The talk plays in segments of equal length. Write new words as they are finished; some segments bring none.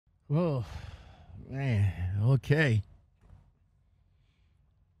Oh man, okay.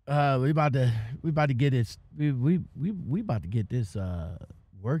 We about to get this we about to get this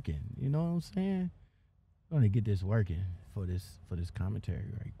working. You know what I'm saying? Gonna get this working for this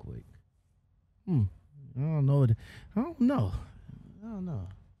commentary right quick. Hmm. I don't know. I don't know. I don't know.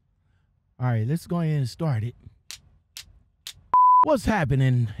 All right, let's go ahead and start it. What's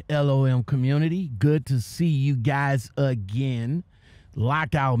happening, L.O.M community? Good to see you guys again.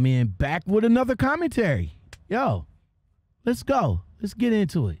 Lockoutmen back with another commentary. Yo, let's go. Let's get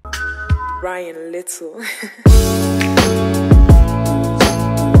into it. Ryan Little.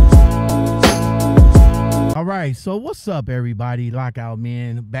 All right, so what's up, everybody?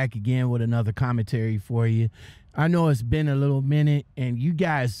 Lockoutmen back again with another commentary for you. I know it's been a little minute, and you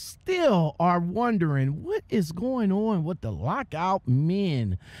guys still are wondering what is going on with the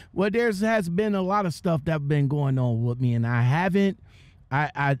Lockoutmen. Well, has been a lot of stuff that's been going on with me, and I haven't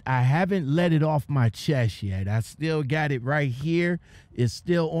let it off my chest yet. I still got it right here. It's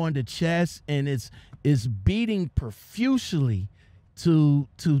still on the chest, and it's beating profusely to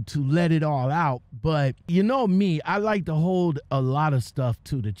let it all out. But you know me, I like to hold a lot of stuff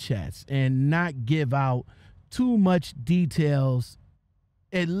to the chest and not give out too much details,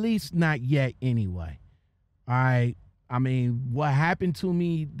 at least not yet anyway. All right. I mean, what happened to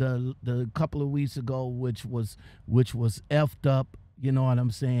me the couple of weeks ago, which was effed up, you know what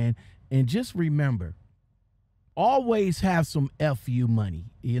I'm saying? And just remember, always have some FU money.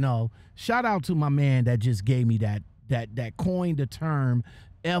 You know, shout out to my man that just gave me that coined the term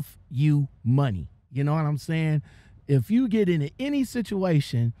FU money. You know what I'm saying? If you get into any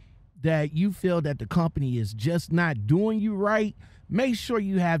situation that you feel that the company is just not doing you right, make sure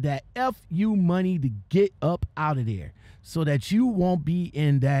you have that FU money to get up out of there so that you won't be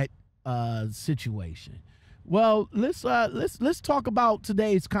in that situation. Well, let's talk about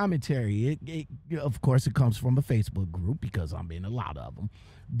today's commentary. Of course, it comes from a Facebook group because I'm in a lot of them.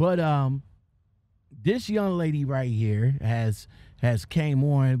 But this young lady right here has came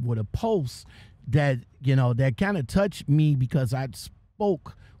on with a post that, you know, that kind of touched me because I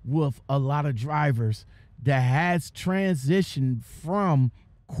spoke with a lot of drivers that has transitioned from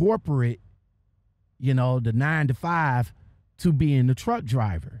corporate, you know, the 9 to 5 to being the truck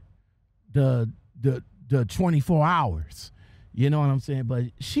driver, the 24 hours. You know what I'm saying? But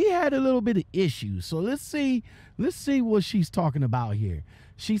she had a little bit of issues. So let's see what she's talking about here.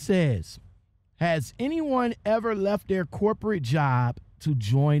 She says, has anyone ever left their corporate job to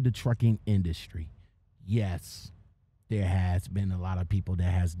join the trucking industry? Yes, there has been a lot of people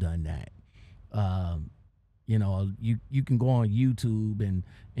that has done that. You know, you can go on YouTube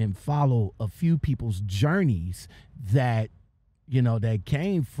and follow a few people's journeys that, you know, that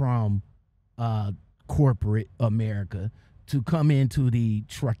came from corporate America to come into the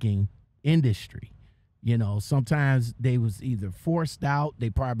trucking industry. You know, sometimes they was either forced out, they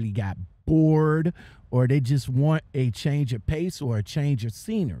probably got bored, or they just want a change of pace or a change of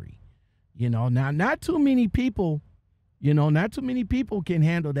scenery. You know, now not too many people can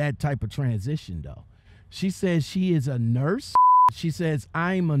handle that type of transition though. She says she is a nurse. She says,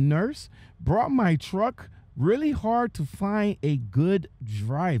 I'm a nurse, brought my truck, really hard to find a good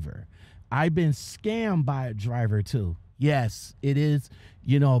driver. I've been scammed by a driver too. Yes, it is,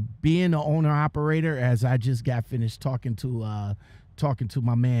 you know, being an owner operator, as I just got finished talking to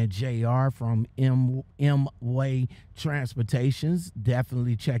my man JR from M Way Transportations.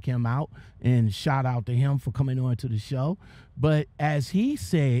 Definitely check him out and shout out to him for coming on to the show. But as he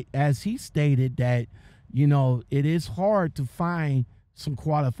stated that, you know, it is hard to find some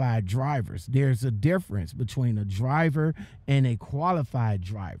qualified drivers. There's a difference between a driver and a qualified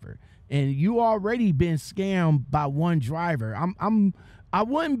driver. And you already been scammed by one driver. I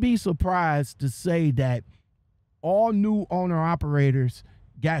wouldn't be surprised to say that all new owner operators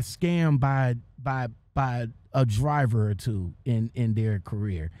got scammed by a driver or two in their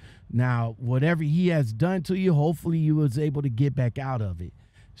career. Now, whatever he has done to you, hopefully you was able to get back out of it.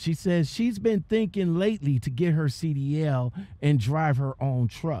 She says she's been thinking lately to get her CDL and drive her own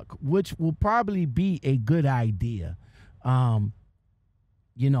truck, which will probably be a good idea.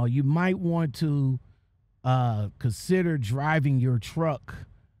 You know, you might want to consider driving your truck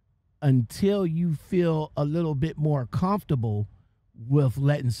until you feel a little bit more comfortable with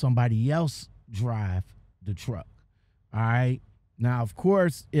letting somebody else drive the truck. All right. Now, of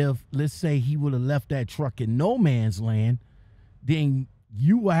course, if let's say he would have left that truck in no man's land, then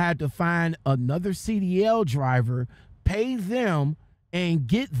you will have to find another CDL driver, pay them, and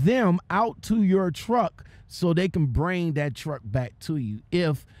get them out to your truck so they can bring that truck back to you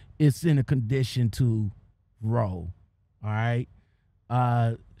if it's in a condition to roll. All right.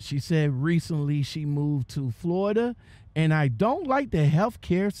 She said recently she moved to Florida, and I don't like the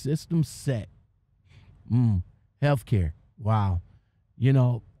healthcare system set. Healthcare. Wow. You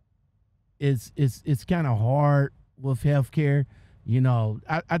know, it's kind of hard with healthcare. You know,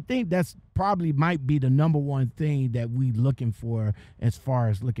 I think that's probably might be the number one thing that we looking for as far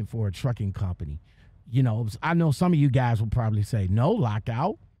as looking for a trucking company. You know, I know some of you guys will probably say, no,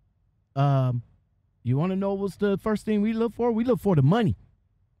 Lockout. You want to know what's the first thing we look for? We look for the money.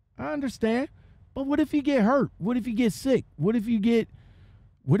 I understand. But what if you get hurt? What if you get sick? What if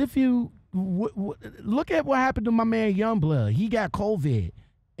you look at what happened to my man Youngblood. He got COVID,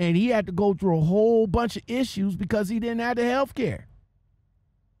 and he had to go through a whole bunch of issues because he didn't have the health care.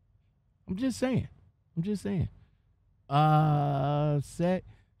 I'm just saying.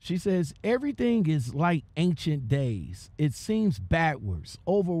 She says, everything is like ancient days. It seems backwards,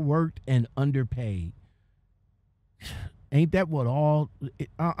 overworked, and underpaid. Ain't that what all,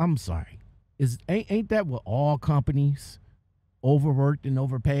 I'm sorry. Ain't that what all companies, overworked and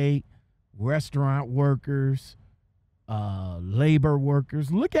overpaid? Restaurant workers, labor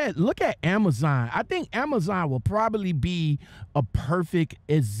workers. Look at Amazon. I think Amazon will probably be a perfect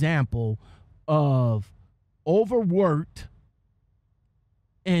example of overworked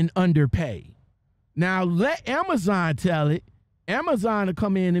and underpaid. Now let Amazon tell it. Amazon will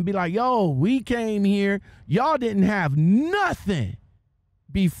come in and be like, yo, we came here. Y'all didn't have nothing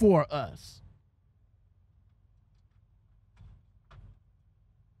before us.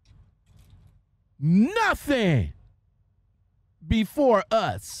 Nothing before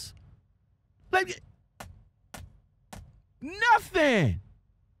us. Like, nothing.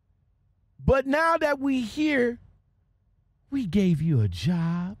 But now that we here, we gave you a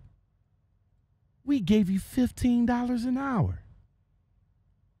job. We gave you $15 an hour.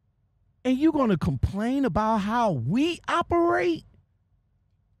 And you're going to complain about how we operate?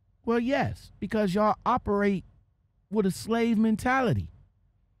 Well, yes, because y'all operate with a slave mentality.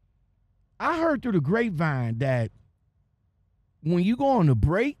 I heard through the grapevine that when you go on a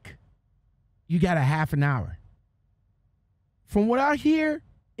break, you got a half an hour. From what I hear,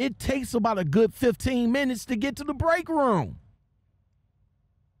 it takes about a good 15 minutes to get to the break room.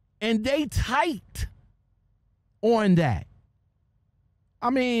 And they tight on that. I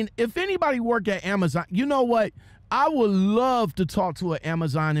mean, if anybody work at Amazon, you know what? I would love to talk to an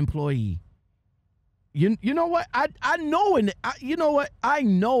Amazon employee. You know what? I know I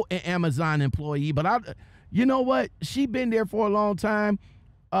know an Amazon employee, but you know what? She been there for a long time.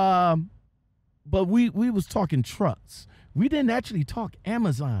 But we was talking trucks. We didn't actually talk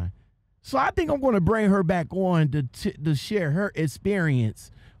Amazon. So I think I'm going to bring her back on to share her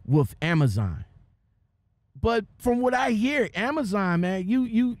experience with Amazon. But from what I hear, Amazon, man,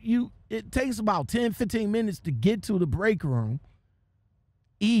 it takes about 10, 15 minutes to get to the break room,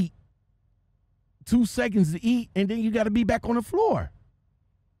 eat, 2 seconds to eat, and then you got to be back on the floor.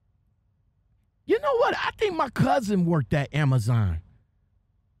 You know what? I think my cousin worked at Amazon.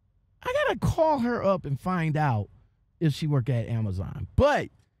 I got to call her up and find out if she worked at Amazon. But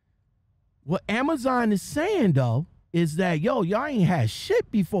what Amazon is saying, though, is that, yo, y'all ain't had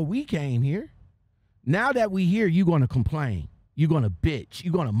shit before we came here. Now that we here, you're going to complain. You're going to bitch.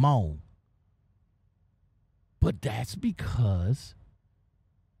 You're going to moan. But that's because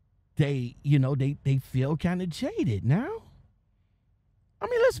they feel kind of jaded now. I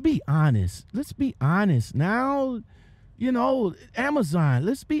mean, let's be honest. Let's be honest. Now, Amazon,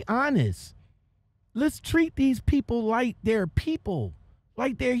 let's be honest. Let's treat these people like they're people,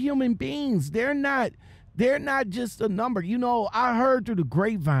 like they're human beings. They're not just a number. I heard through the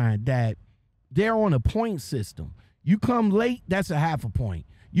grapevine that they're on a point system. You come late, that's a half a point.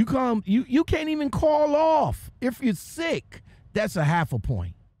 You can't even call off. If you're sick, that's a half a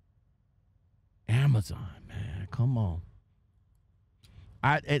point. Amazon, man, come on.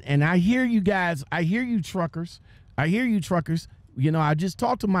 I hear you guys. I hear you truckers. I just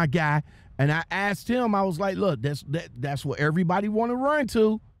talked to my guy, and I asked him, I was like, look, that's what everybody want to run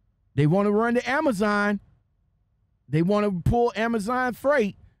to. They want to run to Amazon. They want to pull Amazon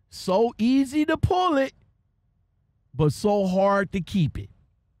freight. So easy to pull it, but so hard to keep it.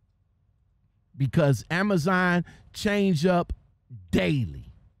 Because Amazon change up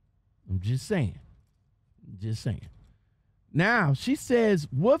daily. I'm just saying. Now, she says,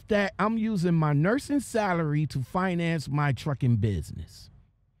 with that, I'm using my nursing salary to finance my trucking business.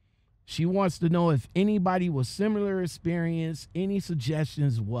 She wants to know if anybody with similar experience, any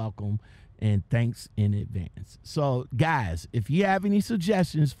suggestions, welcome, and thanks in advance. So, guys, if you have any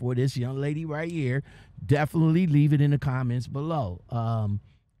suggestions for this young lady right here, definitely leave it in the comments below.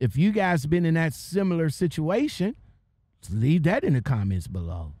 If you guys been in that similar situation, leave that in the comments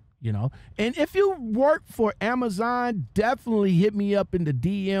below, you know. And if you work for Amazon, definitely hit me up in the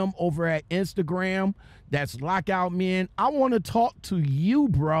DM over at Instagram. That's Lockoutmen. I want to talk to you,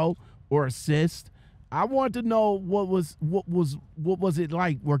 bro or sis. I want to know what was it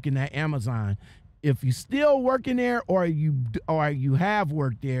like working at Amazon. If you still working there or you have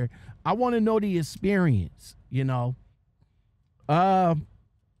worked there, I want to know the experience, you know.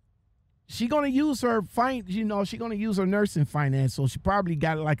 She gonna use her she gonna use her nursing finance, so she probably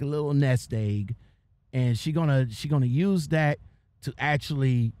got like a little nest egg, and she gonna use that to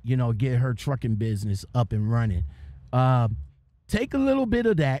actually, you know, get her trucking business up and running. Take a little bit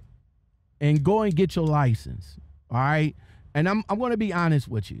of that and go and get your license. All right. And I'm gonna be honest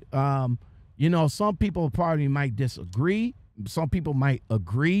with you. You know, some people probably might disagree. Some people might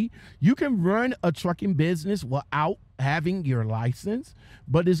agree. You can run a trucking business without having your license,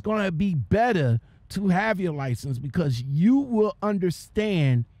 but it's going to be better to have your license because you will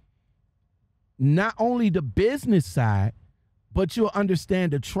understand not only the business side, but you'll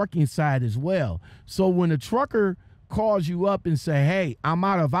understand the trucking side as well. So when a trucker calls you up and say, hey, I'm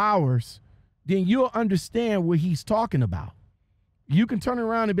out of hours, then you'll understand what he's talking about. You can turn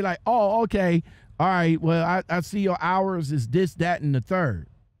around and be like, oh, okay. All right, well, I see your hours is this, that, and the third.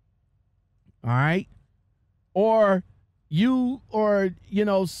 All right. Or you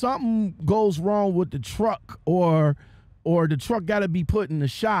know, something goes wrong with the truck or the truck got to be put in the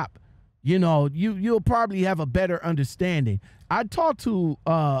shop. You know, you'll probably have a better understanding. I talked to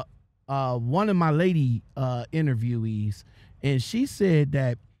one of my lady interviewees, and she said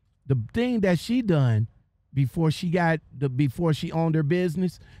that the thing that she done before she owned her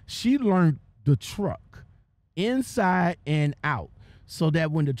business, she learned the truck inside and out, so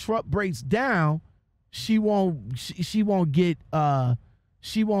that when the truck breaks down, she won't get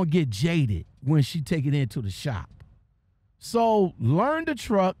jaded when she take it into the shop. So learn the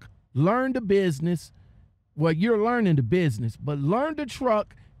truck, learn the business. Well, you're learning the business, but learn the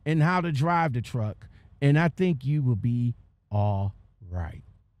truck and how to drive the truck, and I think you will be all right.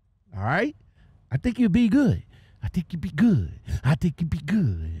 All right? I think you'll be good. I think you'll be good. I think you'll be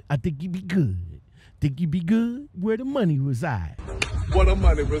good. I think you'll be good. Think you be good where the money reside. Where the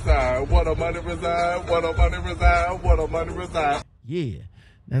money reside. Where the money reside. Where the money reside. Where the money reside. Yeah,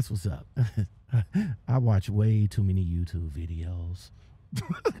 that's what's up. I watch way too many YouTube videos.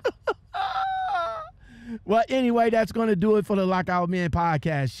 Well, anyway, that's going to do it for the Lockoutmen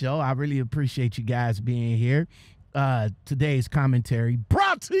podcast show. I really appreciate you guys being here. Today's commentary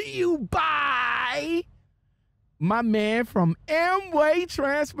brought to you by my man from M-Way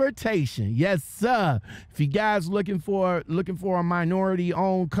Transportation. Yes, sir. If you guys looking for a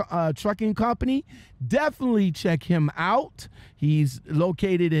minority-owned trucking company, definitely check him out. He's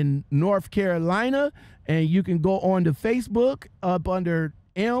located in North Carolina, and you can go on to Facebook up under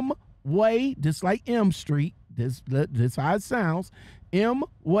M-Way, just like M Street. This how it sounds.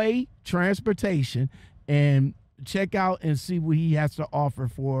 M-Way Transportation, and check out and see what he has to offer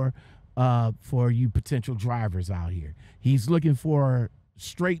for you potential drivers out here. He's looking for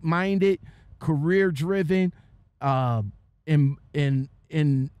straight-minded, career-driven, in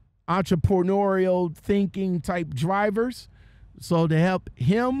entrepreneurial thinking type drivers, so to help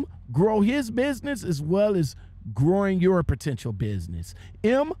him grow his business as well as growing your potential business.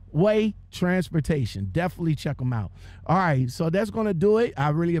 M-Way Transportation. Definitely check them out. All right, so that's going to do it. I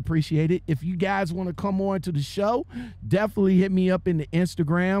really appreciate it. If you guys want to come on to the show, definitely hit me up in the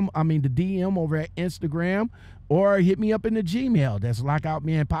DM over at Instagram, or hit me up in the Gmail. That's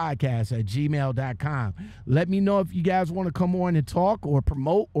lockoutmenpodcast@gmail.com. Let me know if you guys want to come on and talk or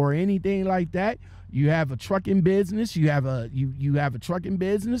promote or anything like that. You have a trucking business, you have a trucking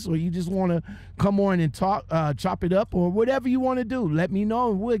business, or you just want to come on and talk, chop it up, or whatever you want to do. Let me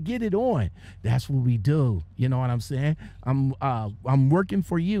know and we'll get it on. That's what we do. You know what I'm saying? I'm working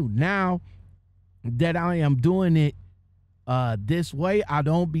for you. Now that I am doing it this way, I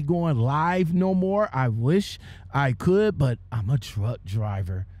don't be going live no more. I wish I could, but I'm a truck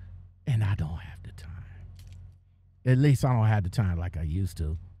driver and I don't have the time. At least I don't have the time like I used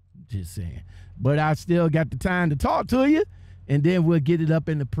to. Just saying. But I still got the time to talk to you, and then we'll get it up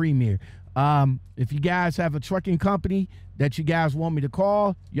in the premiere. If you guys have a trucking company that you guys want me to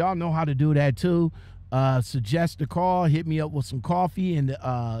call, y'all know how to do that too. Suggest a call, hit me up with some coffee in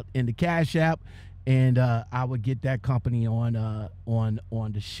the Cash App, and I would get that company on the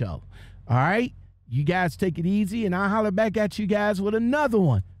show. All right, you guys take it easy, and I'll holler back at you guys with another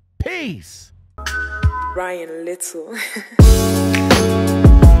one. Peace. Ryan Little.